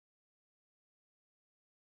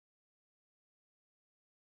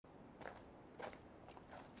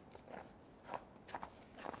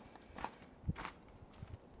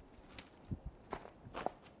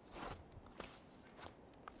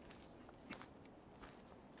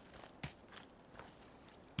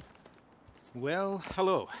Well,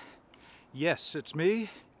 hello. Yes, it's me,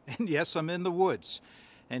 and yes, I'm in the woods.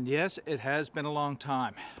 And yes, it has been a long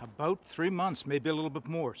time, about 3 months, maybe a little bit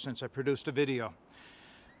more, since I produced a video.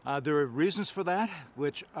 There are reasons for that,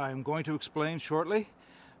 which I'm going to explain shortly,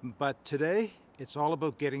 but today it's all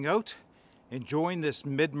about getting out, enjoying this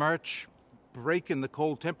mid-March break in the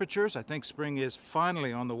cold temperatures. I think spring is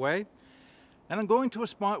finally on the way. And I'm going to a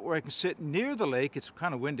spot where I can sit near the lake. It's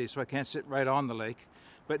kind of windy, so I can't sit right on the lake,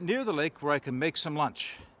 but near the lake where I can make some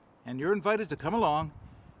lunch. And you're invited to come along,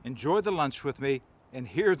 enjoy the lunch with me, and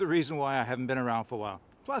hear the reason why I haven't been around for a while.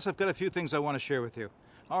 Plus, I've got a few things I want to share with you.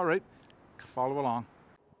 All right, follow along.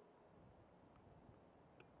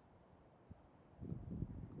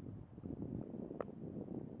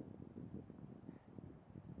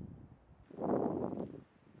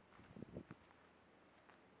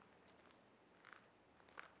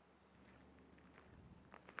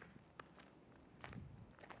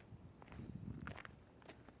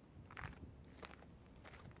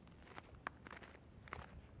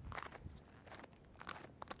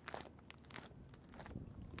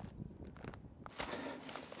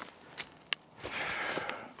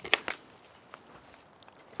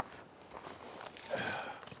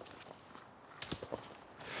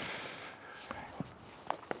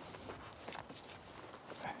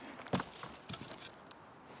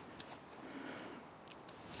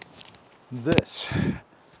 This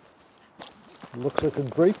looks like a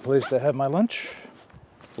great place to have my lunch.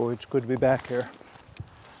 Boy, it's good to be back here.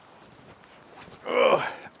 Ugh.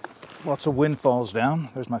 Lots of wind falls down.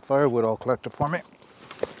 There's my firewood all collected for me.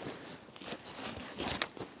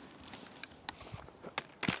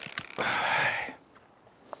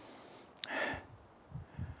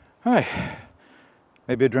 All right,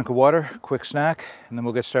 maybe a drink of water, quick snack, and then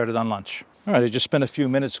we'll get started on lunch. All right, I just spent a few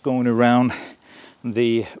minutes going around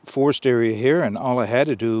the forest area here, and all I had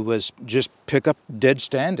to do was just pick up dead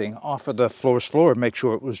standing off of the forest floor, make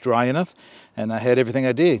sure it was dry enough, and I had everything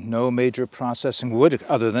I did. No major processing wood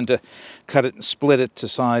other than to cut it and split it to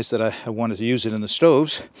size that I wanted to use it in the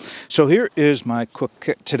stoves. So here is my cook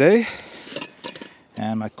kit today.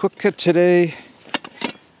 And my cook kit today,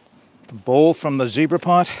 the bowl from the zebra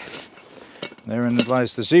pot. Therein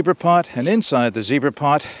lies the zebra pot, and inside the zebra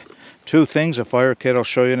pot, two things, a fire kit I'll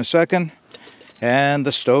show you in a second, and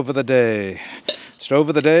the stove of the day. Stove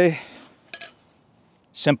of the day,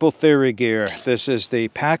 Simple Theory Gear. This is the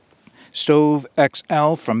Pack Stove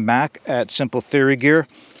XL from Mac at Simple Theory Gear.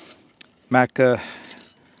 Mac, I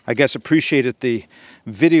guess, appreciated the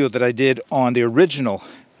video that I did on the original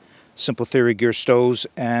Simple Theory Gear stoves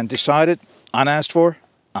and decided, unasked for,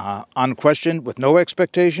 unquestioned, with no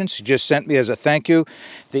expectations. He just sent me as a thank you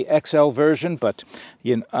the XL version, but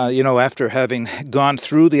you know, after having gone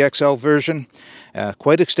through the XL version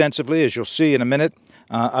quite extensively, as you'll see in a minute,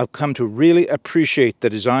 I've come to really appreciate the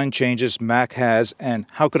design changes Mac has, and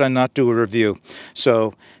how could I not do a review?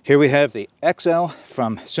 So here we have the XL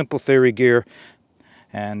from Simple Theory Gear,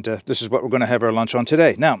 and this is what we're going to have our lunch on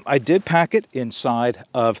today. Now, I did pack it inside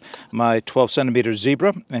of my 12-centimeter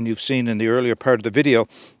Zebra, and you've seen in the earlier part of the video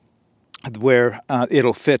where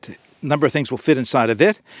it'll fit. A number of things will fit inside of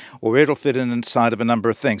it, or it'll fit inside of a number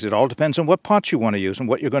of things. It all depends on what pots you want to use and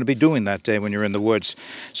what you're going to be doing that day when you're in the woods.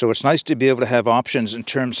 So it's nice to be able to have options in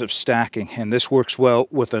terms of stacking, and this works well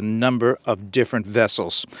with a number of different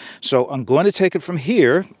vessels. So I'm going to take it from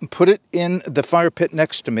here and put it in the fire pit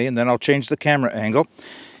next to me, and then I'll change the camera angle.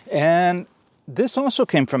 And this also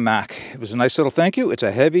came from Mac. It was a nice little thank you. It's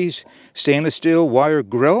a heavy stainless steel wire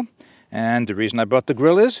grill, and the reason I brought the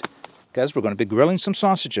grill is guys, we're going to be grilling some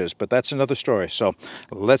sausages, but that's another story. So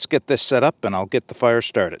let's get this set up and I'll get the fire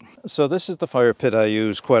started. So this is the fire pit I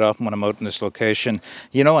use quite often when I'm out in this location.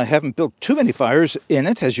 You know, I haven't built too many fires in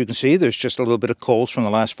it. As you can see, there's just a little bit of coals from the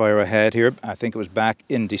last fire I had here. I think it was back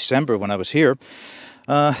in December when I was here.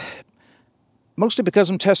 Mostly because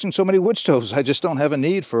I'm testing so many wood stoves. I just don't have a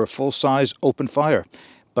need for a full-size open fire.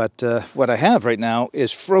 But what I have right now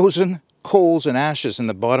is frozen coals and ashes in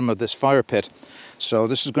the bottom of this fire pit. So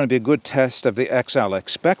this is going to be a good test of the XL. I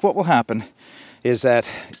expect what will happen is that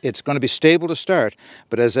it's going to be stable to start,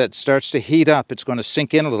 but as it starts to heat up, it's going to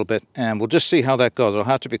sink in a little bit, and we'll just see how that goes. I'll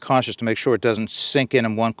have to be cautious to make sure it doesn't sink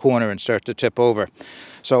in one corner and start to tip over.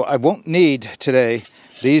 So I won't need today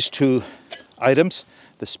these two items,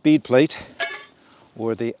 the speed plate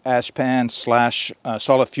or the ash pan slash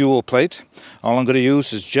solid fuel plate. All I'm going to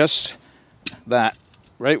use is just that,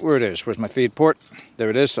 right where it is. Where's my feed port?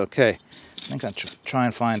 There it is. Okay. I think I'll try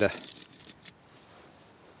and find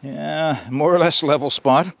a, more or less level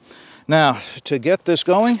spot. Now, to get this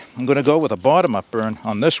going, I'm going to go with a bottom-up burn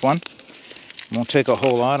on this one. Won't take a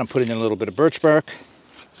whole lot. I'm putting in a little bit of birch bark.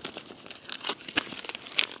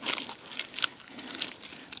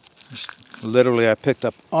 Literally, I picked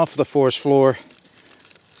up off the forest floor.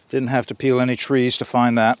 Didn't have to peel any trees to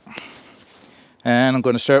find that. And I'm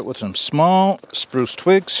going to start with some small spruce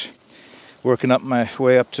twigs, working up my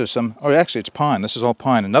way up to some, or actually it's pine. This is all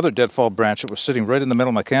pine. Another deadfall branch that was sitting right in the middle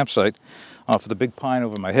of my campsite off of the big pine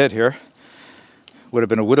over my head here. Would have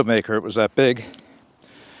been a widowmaker, it was that big.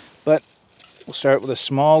 But we'll start with a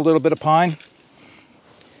small little bit of pine,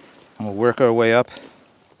 and we'll work our way up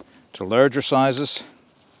to larger sizes,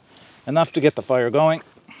 enough to get the fire going.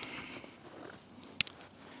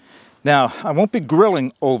 Now, I won't be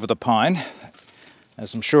grilling over the pine.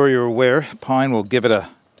 As I'm sure you're aware, pine will give it a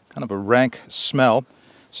kind of a rank smell.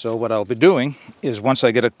 So what I'll be doing is, once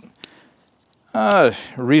I get a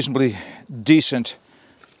reasonably decent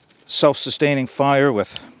self-sustaining fire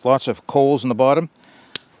with lots of coals in the bottom,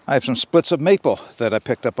 I have some splits of maple that I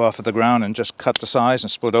picked up off of the ground and just cut to size and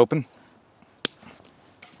split open.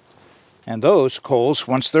 And those coals,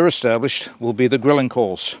 once they're established, will be the grilling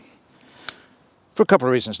coals. For a couple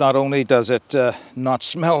of reasons. Not only does it not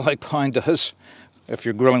smell like pine does if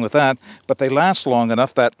you're grilling with that, but they last long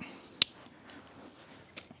enough that,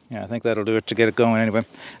 yeah, I think that'll do it to get it going anyway.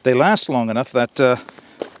 They last long enough that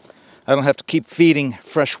I don't have to keep feeding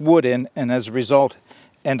fresh wood in, and as a result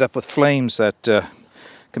end up with flames that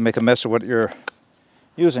can make a mess of what you're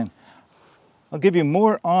using. I'll give you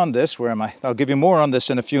more on this. Where am I? I'll give you more on this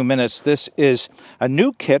in a few minutes. This is a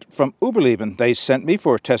new kit from Uberleben they sent me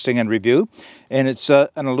for testing and review. And it's an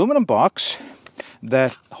aluminum box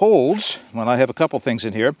that holds, well, I have a couple things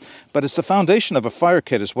in here, but it's the foundation of a fire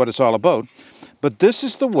kit is what it's all about. But this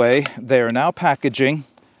is the way they are now packaging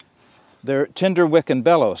their tinder wick and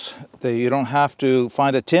bellows. You don't have to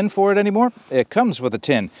find a tin for it anymore. It comes with a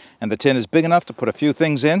tin, and the tin is big enough to put a few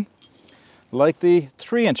things in. Like the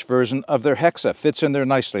 3-inch version of their Hexa, fits in there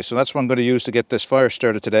nicely. So that's what I'm going to use to get this fire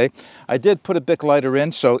started today. I did put a Bic lighter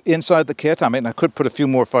in, so inside the kit, I mean, I could put a few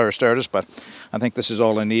more fire starters, but I think this is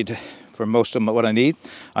all I need for most of what I need.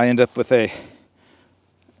 I end up with a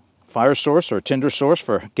fire source or tinder source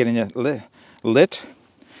for getting it lit,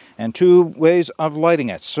 and 2 ways of lighting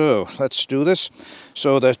it. So let's do this.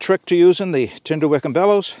 So the trick to using the tinder wick and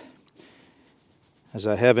bellows, as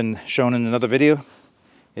I have shown in another video,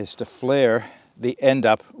 is to flare the end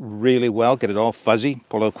up really well, get it all fuzzy,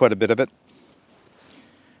 pull out quite a bit of it.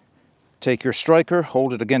 Take your striker,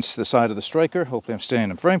 hold it against the side of the striker, hopefully I'm staying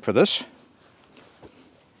in frame for this,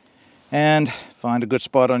 and find a good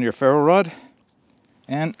spot on your ferro rod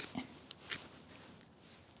and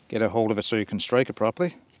get a hold of it so you can strike it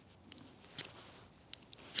properly.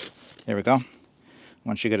 There we go,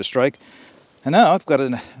 once you get a strike. And now I've got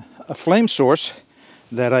a flame source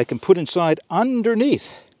that I can put inside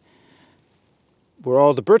underneath where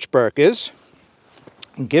all the birch bark is,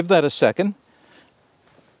 and give that a second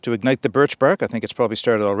to ignite the birch bark. I think it's probably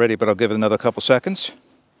started already, but I'll give it another couple seconds.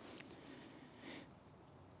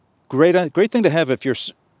 Great thing to have if your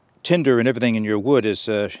tinder and everything in your wood is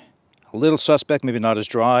a little suspect, maybe not as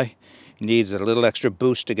dry. It needs a little extra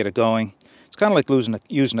boost to get it going. It's kind of like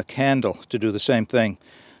using a candle to do the same thing.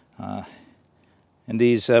 And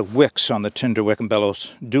these wicks on the tinder wick and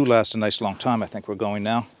bellows do last a nice long time. I think we're going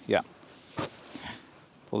now. Yeah.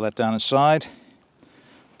 Pull that down inside.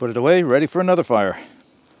 Put it away, ready for another fire.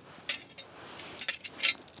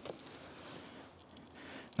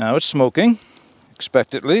 Now it's smoking,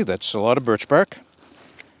 expectantly. That's a lot of birch bark.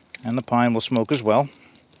 And the pine will smoke as well.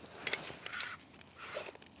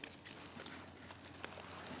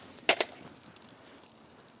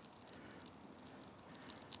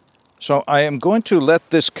 So I am going to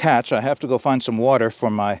let this catch. I have to go find some water for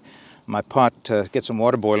my pot to get some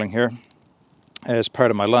water boiling here. As part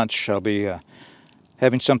of my lunch, I'll be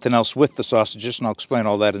having something else with the sausages, and I'll explain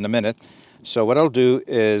all that in a minute. So what I'll do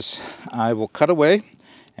is I will cut away,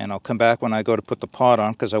 and I'll come back when I go to put the pot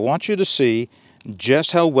on, because I want you to see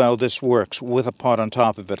just how well this works with a pot on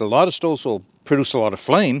top of it. A lot of stoves will produce a lot of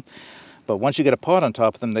flame, but once you get a pot on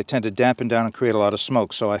top of them, they tend to dampen down and create a lot of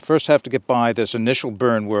smoke. So I first have to get by this initial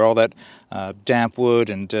burn where all that damp wood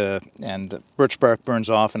and birch bark burns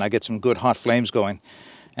off, and I get some good hot flames going.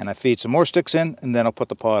 And I feed some more sticks in, and then I'll put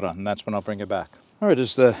the pot on, and that's when I'll bring it back. All right,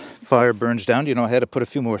 as the fire burns down, you know, I had to put a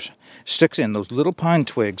few more sticks in. Those little pine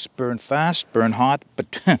twigs burn fast, burn hot,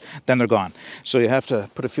 but then they're gone. So you have to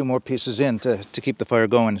put a few more pieces in to keep the fire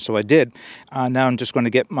going. So I did. Now I'm just going to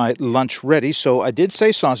get my lunch ready. So I did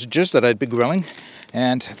say sausages that I'd be grilling,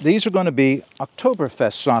 and these are going to be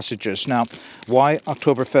Oktoberfest sausages. Now, why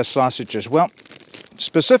Oktoberfest sausages? Well,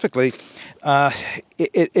 specifically,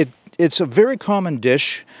 it's a very common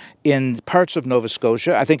dish in parts of Nova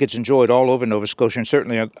Scotia. I think it's enjoyed all over Nova Scotia and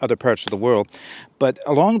certainly other parts of the world. But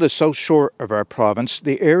along the south shore of our province,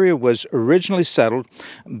 the area was originally settled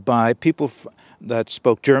by people that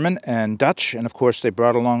spoke German and Dutch, and of course they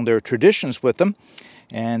brought along their traditions with them.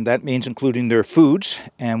 And that means including their foods.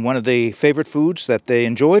 And one of the favorite foods that they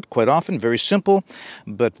enjoyed quite often, very simple,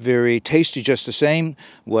 but very tasty just the same,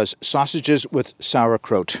 was sausages with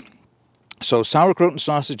sauerkraut. So sauerkraut and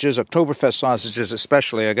sausages, Oktoberfest sausages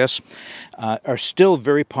especially, I guess, are still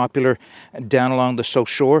very popular down along the South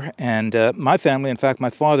Shore. And my family, in fact, my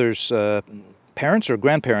father's parents or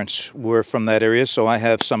grandparents were from that area, so I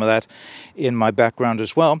have some of that in my background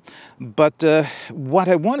as well. But what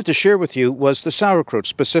I wanted to share with you was the sauerkraut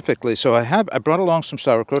specifically. So I brought along some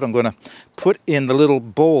sauerkraut. I'm going to put in the little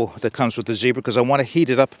bowl that comes with the Zebra because I want to heat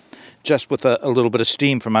it up just with a little bit of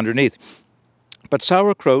steam from underneath. But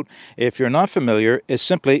sauerkraut, if you're not familiar, is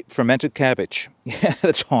simply fermented cabbage. Yeah,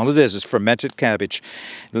 that's all it is fermented cabbage.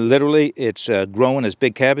 Literally, it's grown as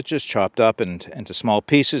big cabbages, chopped up into small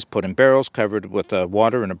pieces, put in barrels, covered with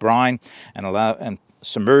water and a brine, and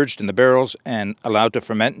submerged in the barrels and allowed to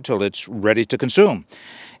ferment until it's ready to consume.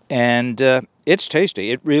 And it's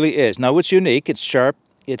tasty. It really is. Now, it's unique. It's sharp.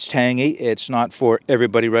 It's tangy. It's not for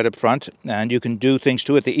everybody right up front, and you can do things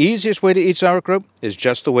to it. The easiest way to eat sauerkraut is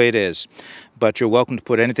just the way it is, but you're welcome to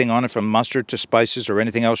put anything on it, from mustard to spices or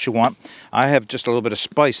anything else you want. I have just a little bit of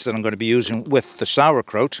spice that I'm going to be using with the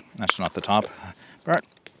sauerkraut. That's not the top. Right,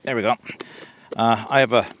 there we go. I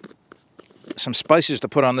have some spices to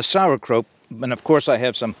put on the sauerkraut, and of course I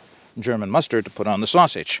have some German mustard to put on the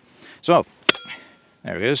sausage. So,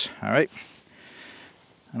 there it is. All right.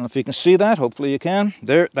 I don't know if you can see that. Hopefully you can.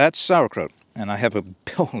 There, that's sauerkraut. And I have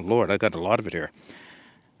oh Lord, I got a lot of it here.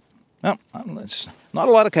 No, it's not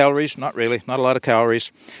a lot of calories. Not really. Not a lot of calories.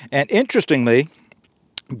 And interestingly,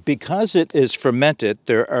 because it is fermented,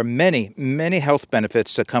 there are many, many health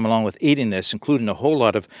benefits that come along with eating this, including a whole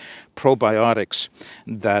lot of probiotics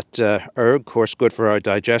that are, of course, good for our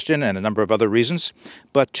digestion and a number of other reasons.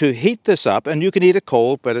 But to heat this up, and you can eat it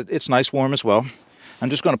cold, but it's nice warm as well. I'm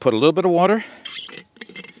just going to put a little bit of water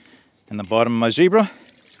in the bottom of my Zebra.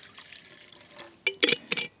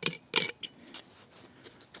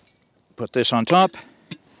 Put this on top.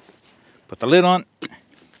 Put the lid on.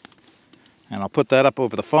 And I'll put that up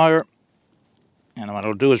over the fire. And what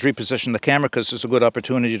I'll do is reposition the camera because it's a good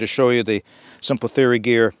opportunity to show you the Simple Theory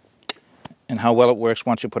gear and how well it works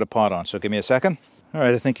once you put a pot on. So give me a second. All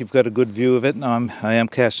right, I think you've got a good view of it. Now I am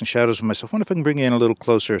casting shadows for myself. I wonder if I can bring you in a little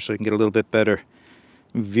closer so you can get a little bit better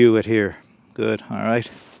view it here. Good, all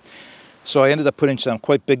right. So I ended up putting some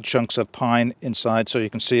quite big chunks of pine inside so you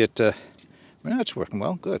can see it. It's working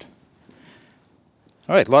well, good.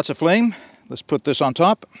 All right, lots of flame. Let's put this on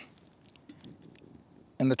top.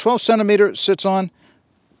 And the 12 centimeter sits on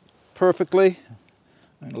perfectly.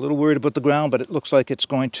 I'm a little worried about the ground, but it looks like it's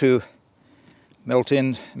going to melt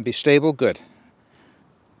in and be stable. Good.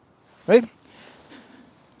 Right?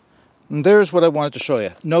 And there's what I wanted to show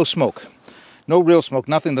you. No smoke. No real smoke,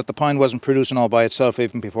 nothing that the pine wasn't producing all by itself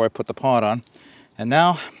even before I put the pot on. And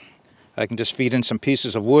now I can just feed in some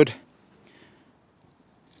pieces of wood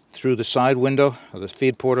through the side window, or the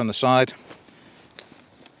feed port on the side.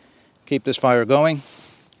 Keep this fire going.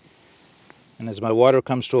 And as my water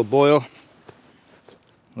comes to a boil,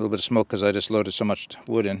 a little bit of smoke because I just loaded so much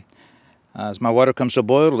wood in. As my water comes to a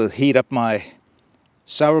boil, it'll heat up my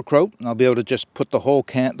sauerkraut, and I'll be able to just put the whole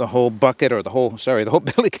bucket, or the whole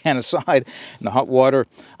billy can aside, and the hot water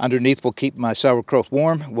underneath will keep my sauerkraut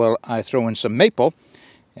warm while I throw in some maple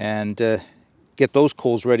and get those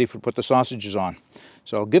coals ready to put the sausages on.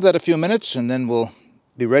 So I'll give that a few minutes, and then we'll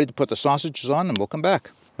be ready to put the sausages on, and we'll come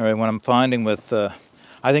back. All right, what I'm finding with,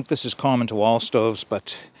 I think this is common to all stoves,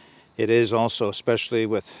 but it is also, especially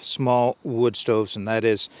with small wood stoves, and that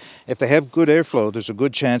is, if they have good airflow, there's a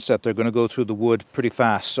good chance that they're going to go through the wood pretty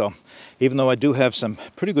fast. So even though I do have some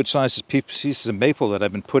pretty good sized pieces of maple that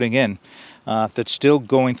I've been putting in, that's still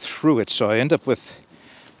going through it. So I end up with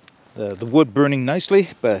the wood burning nicely,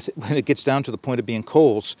 but when it gets down to the point of being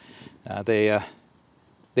coals,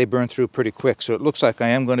 they burn through pretty quick. So it looks like I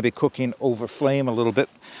am going to be cooking over flame a little bit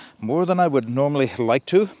more than I would normally like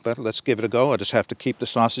to, but let's give it a go. I just have to keep the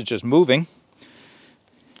sausages moving.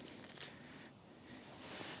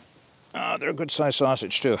 They're a good sized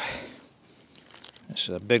sausage too. This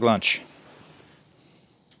is a big lunch.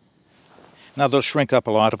 Now they'll shrink up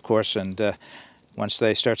a lot, of course, and once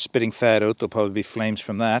they start spitting fat out, there'll probably be flames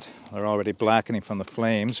from that. They're already blackening from the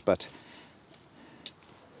flames, but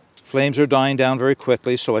flames are dying down very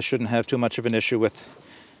quickly, so I shouldn't have too much of an issue with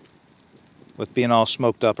being all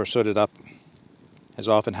smoked up or sooted up, as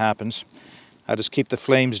often happens. I just keep the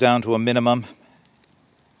flames down to a minimum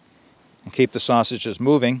and keep the sausages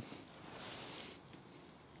moving.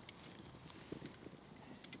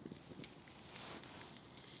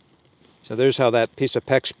 So there's how that piece of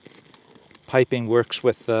PEX piping works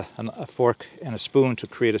with a fork and a spoon to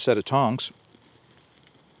create a set of tongs.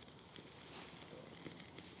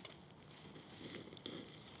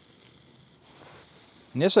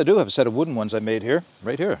 And yes, I do have a set of wooden ones I made here,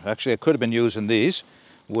 right here. Actually, I could have been using these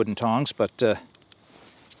wooden tongs, but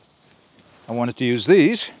I wanted to use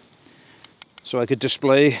these so I could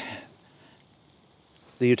display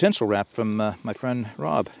the utensil wrap from my friend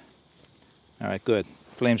Rob. All right, good.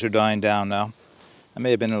 Flames are dying down now. I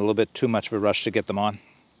may have been in a little bit too much of a rush to get them on.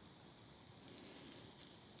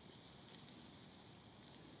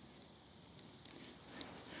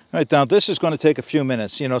 All right, now this is going to take a few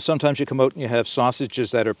minutes. You know, sometimes you come out and you have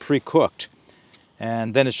sausages that are pre-cooked,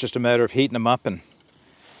 and then it's just a matter of heating them up and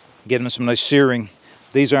getting them some nice searing.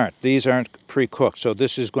 These aren't pre-cooked, so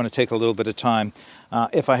this is going to take a little bit of time.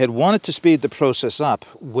 If I had wanted to speed the process up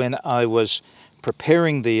when I was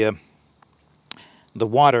preparing the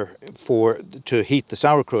water to heat the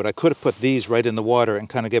sauerkraut, I could have put these right in the water and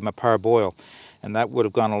kind of give them a parboil, and that would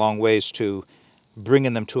have gone a long ways to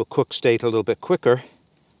bringing them to a cooked state a little bit quicker.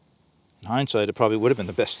 In hindsight, it probably would have been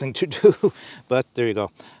the best thing to do, but there you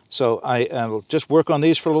go. So I will just work on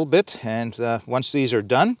these for a little bit, and once these are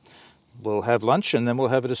done, we'll have lunch, and then we'll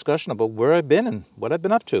have a discussion about where I've been and what I've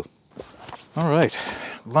been up to. All right,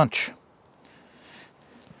 lunch.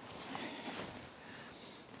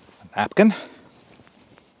 A napkin.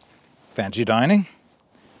 Fancy dining.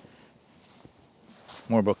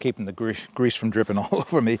 More about keeping the grease from dripping all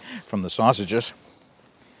over me from the sausages.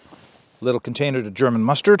 Little container of German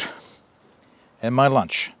mustard. And my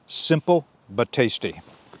lunch. Simple but tasty.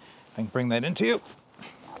 I can bring that into you.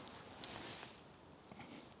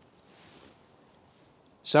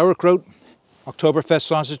 Sauerkraut, Oktoberfest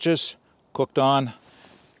sausages, cooked on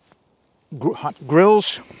hot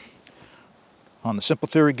grills on the Simple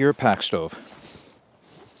Theory Gear pack stove.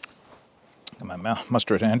 Got my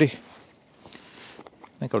mustard handy.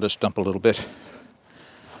 I think I'll just dump a little bit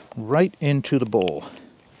right into the bowl.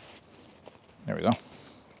 There we go.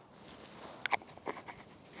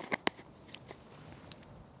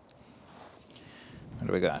 What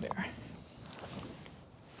do we got here?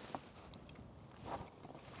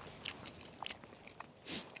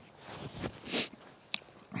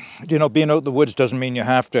 You know, being out in the woods doesn't mean you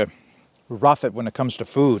have to rough it when it comes to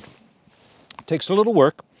food. It takes a little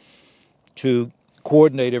work to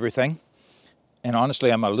coordinate everything. And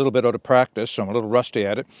honestly, I'm a little bit out of practice, so I'm a little rusty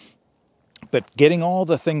at it. But getting all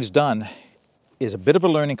the things done is a bit of a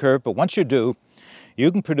learning curve, but once you do,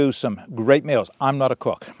 you can produce some great meals. I'm not a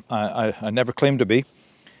cook. I never claimed to be,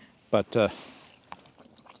 but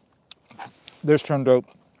this turned out,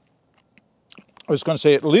 I was going to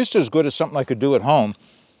say, at least as good as something I could do at home,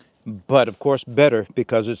 but of course better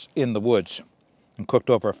because it's in the woods and cooked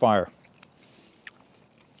over a fire.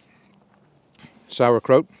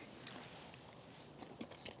 Sauerkraut.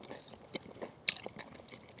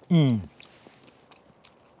 A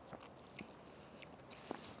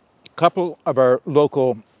couple of our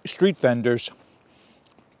local street vendors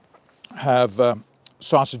have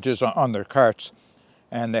sausages on their carts,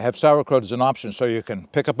 and they have sauerkraut as an option, so you can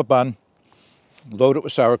pick up a bun, load it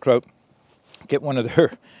with sauerkraut, get one of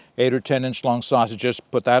their 8 or 10 inch long sausages,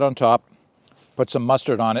 put that on top, put some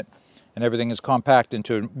mustard on it, and everything is compact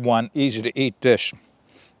into one easy to eat dish.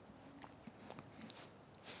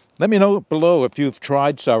 Let me know below if you've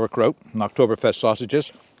tried sauerkraut and Oktoberfest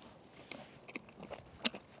sausages.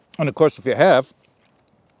 And of course, if you have,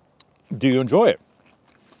 do you enjoy it?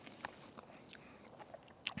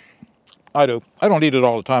 I do. I don't eat it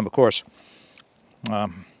all the time, of course. I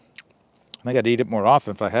think I'd eat it more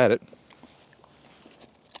often if I had it.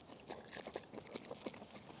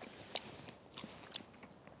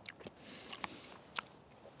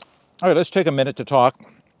 All right, let's take a minute to talk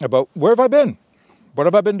about where have I been? What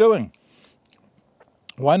have I been doing?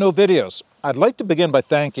 Why no videos? I'd like to begin by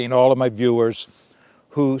thanking all of my viewers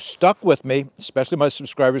who stuck with me, especially my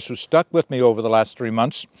subscribers who stuck with me over the last 3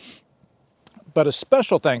 months. But a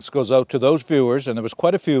special thanks goes out to those viewers, and there was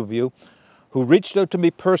quite a few of you, who reached out to me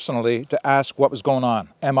personally to ask what was going on.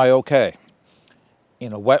 Am I okay? You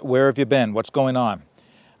know, where have you been? What's going on?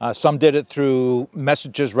 Some did it through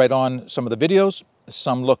messages right on some of the videos.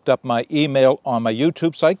 Some looked up my email on my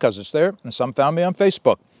YouTube site because it's there, and some found me on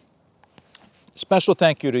Facebook. Special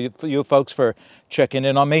thank you to you folks for checking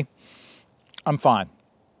in on me. I'm fine.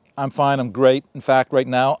 I'm fine. I'm great. In fact, right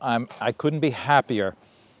now, I couldn't be happier.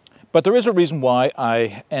 But there is a reason why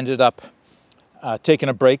I ended up taking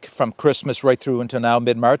a break from Christmas right through until now,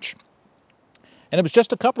 mid-March. And it was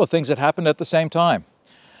just a couple of things that happened at the same time.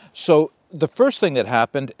 So the first thing that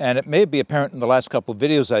happened, and it may be apparent in the last couple of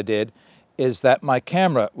videos I did, is that my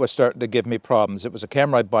camera was starting to give me problems. It was a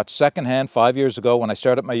camera I bought secondhand 5 years ago when I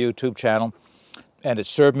started my YouTube channel, and it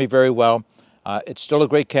served me very well. It's still a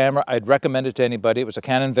great camera. I'd recommend it to anybody. It was a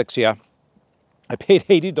Canon Vixia. I paid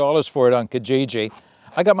 $80 for it on Kijiji.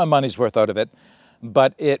 I got my money's worth out of it,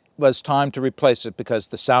 but it was time to replace it because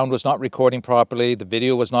the sound was not recording properly, the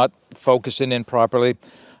video was not focusing in properly.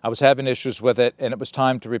 I was having issues with it, and it was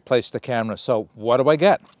time to replace the camera. So what do I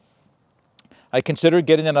get? I considered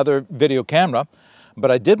getting another video camera, but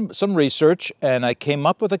I did some research, and I came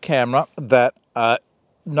up with a camera that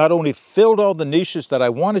not only filled all the niches that I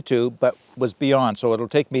wanted to, but was beyond. So it'll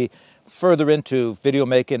take me further into video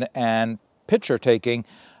making and picture taking,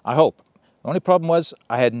 I hope. The only problem was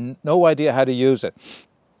I had no idea how to use it.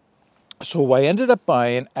 So I ended up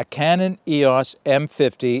buying a Canon EOS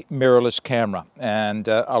M50 mirrorless camera, and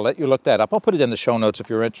I'll let you look that up. I'll put it in the show notes if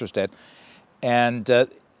you're interested. And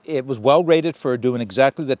it was well rated for doing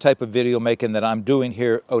exactly the type of video making that I'm doing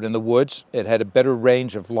here out in the woods. It had a better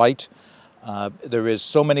range of light. There is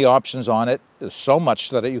so many options on it. There's so much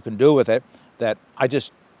that you can do with it that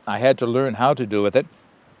I had to learn how to do with it.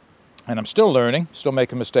 And I'm still learning, still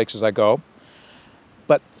making mistakes as I go.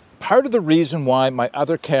 But part of the reason why my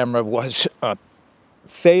other camera was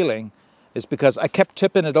failing is because I kept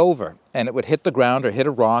tipping it over, and it would hit the ground or hit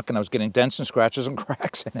a rock, and I was getting dents and scratches and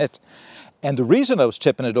cracks in it. And the reason I was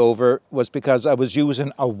tipping it over was because I was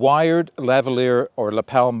using a wired lavalier or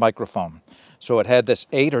lapel microphone. So it had this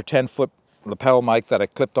 8 or 10 foot lapel mic that I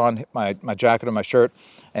clipped on my jacket or my shirt,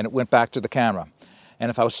 and it went back to the camera. And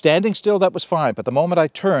if I was standing still, that was fine. But the moment I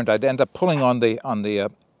turned, I'd end up pulling on the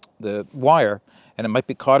wire, and it might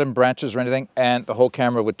be caught in branches or anything, and the whole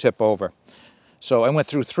camera would tip over. So I went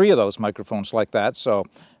through 3 of those microphones like that. So,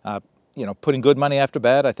 you know, putting good money after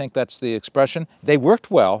bad, I think that's the expression. They worked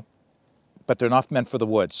well, but they're not meant for the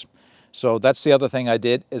woods. So that's the other thing I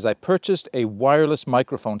did, is I purchased a wireless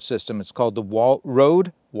microphone system. It's called the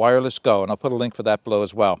Rode Wireless Go, and I'll put a link for that below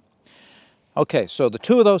as well. Okay, so the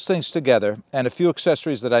 2 of those things together and a few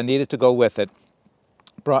accessories that I needed to go with it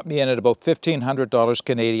brought me in at about $1,500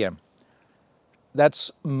 Canadian.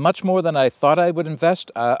 That's much more than I thought I would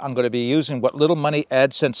invest. I'm going to be using what little money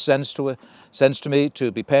AdSense sends to me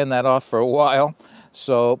to be paying that off for a while.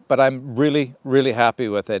 So, but I'm really, really happy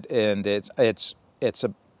with it, and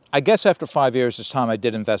I guess after 5 years, it's time I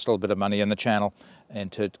did invest a little bit of money in the channel and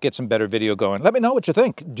to get some better video going. Let me know what you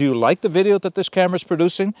think. Do you like the video that this camera is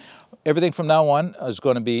producing? Everything from now on is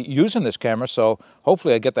going to be using this camera, so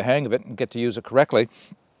hopefully I get the hang of it and get to use it correctly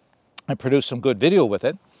and produce some good video with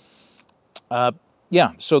it.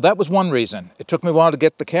 Yeah, so that was one reason. It took me a while to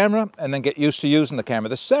get the camera and then get used to using the camera.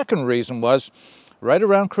 The second reason was right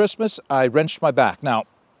around Christmas, I wrenched my back. Now,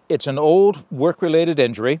 it's an old work-related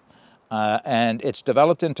injury. And it's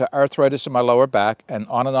developed into arthritis in my lower back, and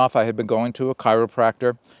on and off I had been going to a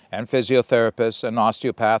chiropractor and physiotherapist and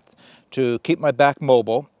osteopath to keep my back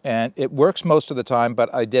mobile, and it works most of the time,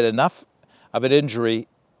 but I did enough of an injury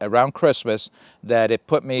around Christmas that it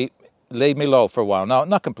laid me low for a while. Now,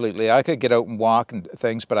 not completely. I could get out and walk and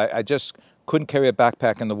things, but I just couldn't carry a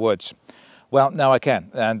backpack in the woods. Well, now I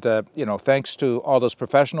can, and you know, thanks to all those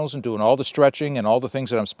professionals and doing all the stretching and all the things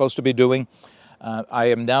that I'm supposed to be doing, I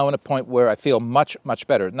am now in a point where I feel much, much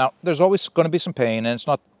better. Now, there's always going to be some pain, and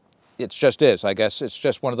it just is, I guess. It's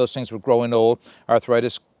just one of those things with growing old.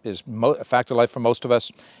 Arthritis is a fact of life for most of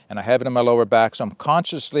us, and I have it in my lower back, so I'm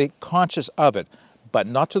conscious of it, but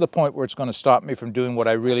not to the point where it's going to stop me from doing what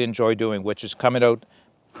I really enjoy doing, which is coming out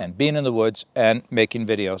and being in the woods and making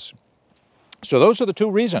videos. So those are the 2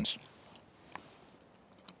 reasons.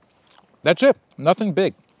 That's it. Nothing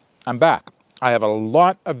big. I'm back. I have a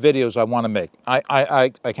lot of videos I want to make.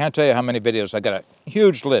 I can't tell you how many videos. I got a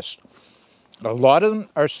huge list. A lot of them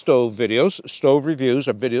are stove videos, stove reviews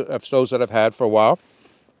of stoves that I've had for a while.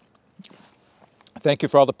 Thank you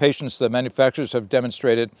for all the patience the manufacturers have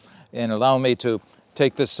demonstrated in allowing me to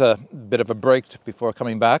take this bit of a break before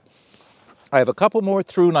coming back. I have a couple more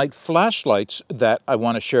through-night flashlights that I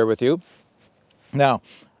want to share with you. Now,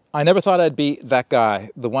 I never thought I'd be that guy,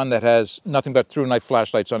 the one that has nothing but through-night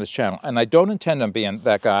flashlights on his channel. And I don't intend on being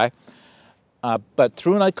that guy. But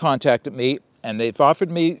Through-Night contacted me, and they've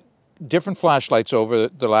offered me different flashlights over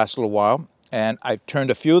the last little while. And I've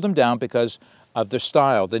turned a few of them down because of their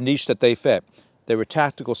style, the niche that they fit. They were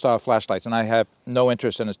tactical style flashlights, and I have no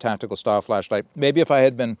interest in a tactical style flashlight. Maybe if I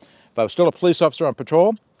was still a police officer on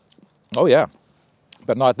patrol, oh yeah.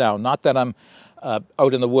 But not now. Not that I'm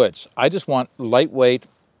out in the woods. I just want lightweight,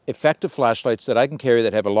 effective flashlights that I can carry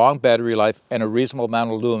that have a long battery life and a reasonable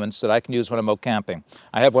amount of lumens that I can use when I'm out camping.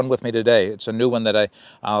 I have one with me today. It's a new one that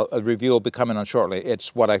a review will be coming on shortly.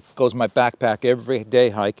 It's what goes in my backpack every day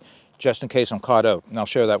hike, just in case I'm caught out. And I'll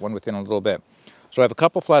share that one with you in a little bit. So I have a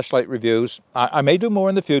couple flashlight reviews. I may do more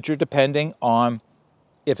in the future depending on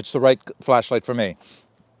if it's the right flashlight for me.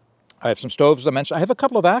 I have some stoves I mentioned. I have a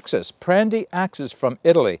couple of axes, Prandi axes from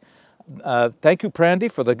Italy. Thank you,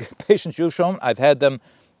 Prandi, for the patience you've shown. I've had them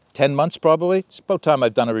 10 months probably. It's about time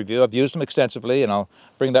I've done a review. I've used them extensively, and I'll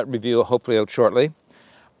bring that review hopefully out shortly.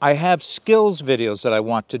 I have skills videos that I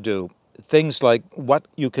want to do. Things like what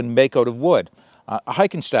you can make out of wood. A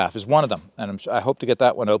hiking staff is one of them, and I hope to get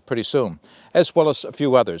that one out pretty soon, as well as a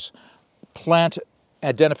few others. Plant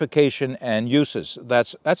identification and uses.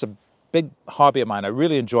 That's a big hobby of mine. I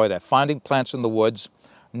really enjoy that. Finding plants in the woods,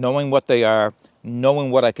 knowing what they are,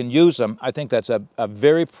 knowing what I can use them. I think that's a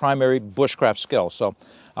very primary bushcraft skill, so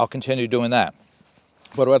I'll continue doing that.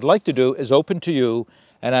 But what I'd like to do is open to you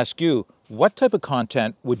and ask you, what type of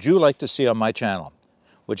content would you like to see on my channel?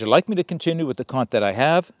 Would you like me to continue with the content I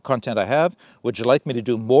have? Would you like me to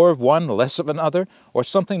do more of one, less of another, or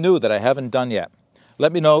something new that I haven't done yet?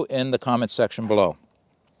 Let me know in the comments section below.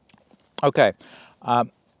 Okay, my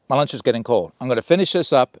lunch is getting cold. I'm going to finish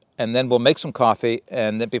this up, and then we'll make some coffee,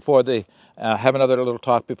 and then have another little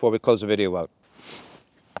talk before we close the video out.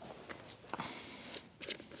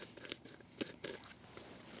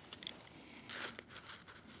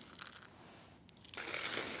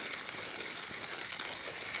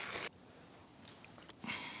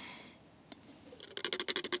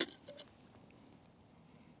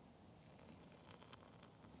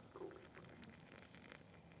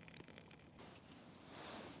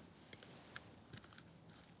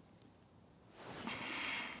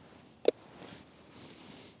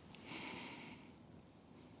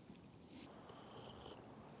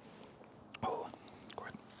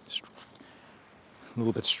 A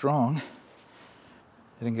little bit strong.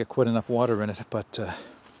 I didn't get quite enough water in it, but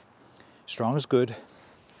strong is good.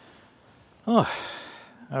 Oh,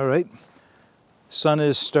 all right. Sun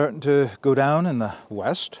is starting to go down in the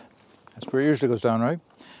west. That's where it usually goes down, right?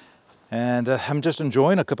 And I'm just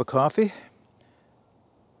enjoying a cup of coffee.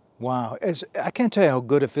 Wow, I can't tell you how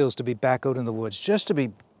good it feels to be back out in the woods, just to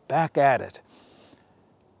be back at it.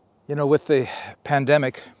 You know, with the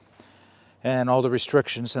pandemic and all the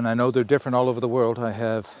restrictions, and I know they're different all over the world. I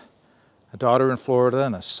have a daughter in Florida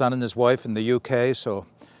and a son and his wife in the UK, so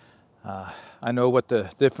I know what the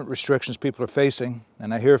different restrictions people are facing,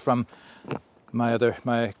 and I hear from my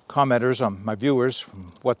commenters, my viewers,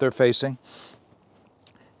 from what they're facing.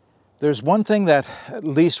 There's one thing that at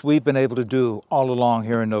least we've been able to do all along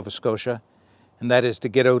here in Nova Scotia, and that is to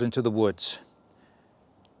get out into the woods.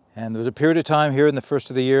 And there was a period of time here in the first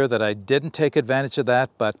of the year that I didn't take advantage of that,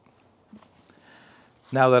 but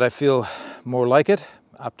now that I feel more like it,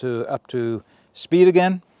 up to speed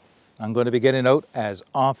again, I'm going to be getting out as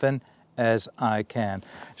often as I can.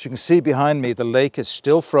 As you can see behind me, the lake is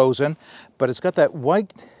still frozen, but it's got that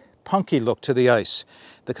white, punky look to the ice,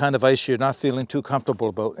 the kind of ice you're not feeling too comfortable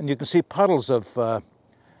about. And you can see puddles of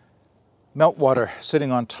meltwater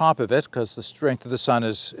sitting on top of it because the strength of the sun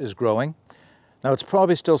is growing. Now, it's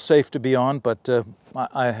probably still safe to be on, but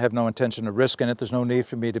I have no intention of risking it. There's no need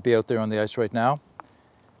for me to be out there on the ice right now.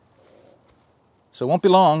 So it won't be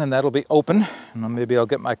long, and that'll be open, and then maybe I'll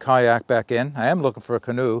get my kayak back in. I am looking for a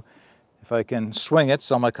canoe. If I can swing it,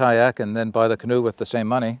 sell my kayak, and then buy the canoe with the same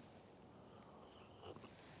money.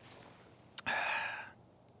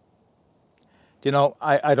 You know,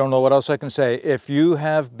 I don't know what else I can say. If you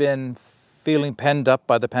have been feeling penned up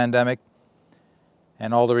by the pandemic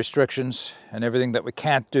and all the restrictions and everything that we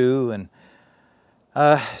can't do, and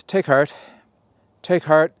take heart. Take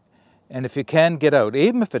heart. And if you can, get out,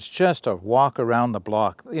 even if it's just a walk around the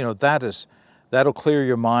block, you know, that'll clear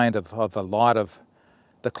your mind of a lot of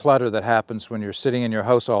the clutter that happens when you're sitting in your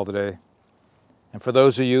house all the day. And for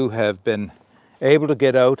those of you who have been able to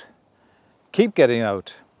get out, keep getting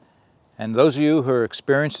out. And those of you who are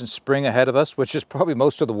experiencing spring ahead of us, which is probably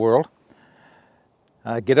most of the world,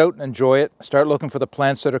 get out and enjoy it. Start looking for the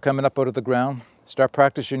plants that are coming up out of the ground. Start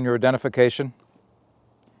practicing your identification.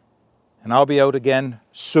 And I'll be out again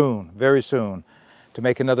soon, very soon, to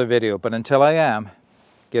make another video. But until I am,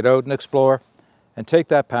 get out and explore and take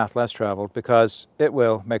that path less traveled, because it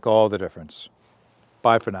will make all the difference.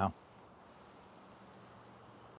 Bye for now.